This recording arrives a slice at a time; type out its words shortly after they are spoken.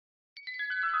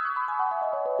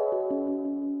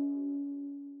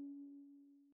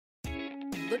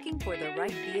Looking for the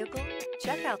right vehicle?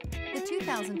 Check out the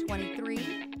 2023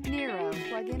 Niro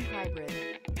plug-in hybrid.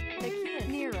 The Kia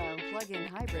Niro plug-in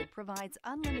hybrid provides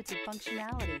unlimited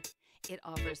functionality. It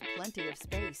offers plenty of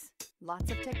space,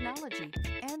 lots of technology,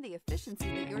 and the efficiency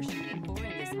that you're shooting for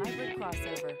in this hybrid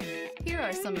crossover. Here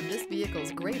are some of this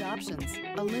vehicle's great options: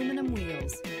 aluminum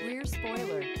wheels, rear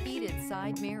spoiler, heated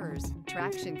side mirrors,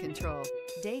 traction control,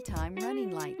 daytime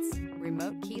running lights,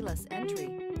 remote keyless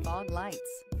entry, fog lights,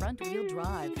 front-wheel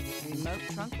drive, remote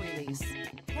trunk release,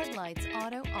 headlights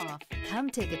auto off. Come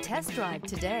take a test drive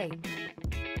today.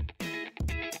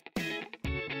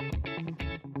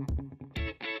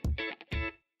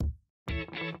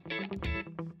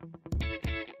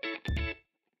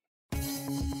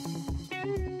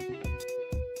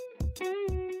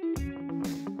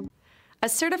 A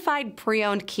certified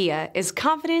pre-owned Kia is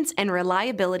confidence and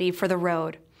reliability for the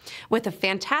road. With a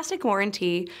fantastic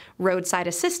warranty, roadside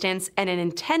assistance, and an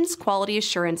intense quality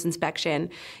assurance inspection,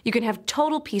 you can have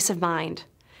total peace of mind.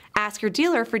 Ask your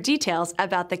dealer for details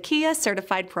about the Kia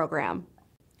Certified program.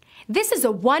 This is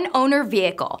a one-owner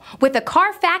vehicle with a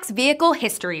Carfax Vehicle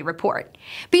History Report.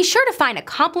 Be sure to find a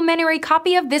complimentary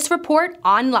copy of this report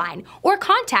online or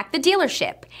contact the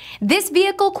dealership. This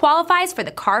vehicle qualifies for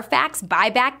the Carfax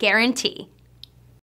Buyback Guarantee.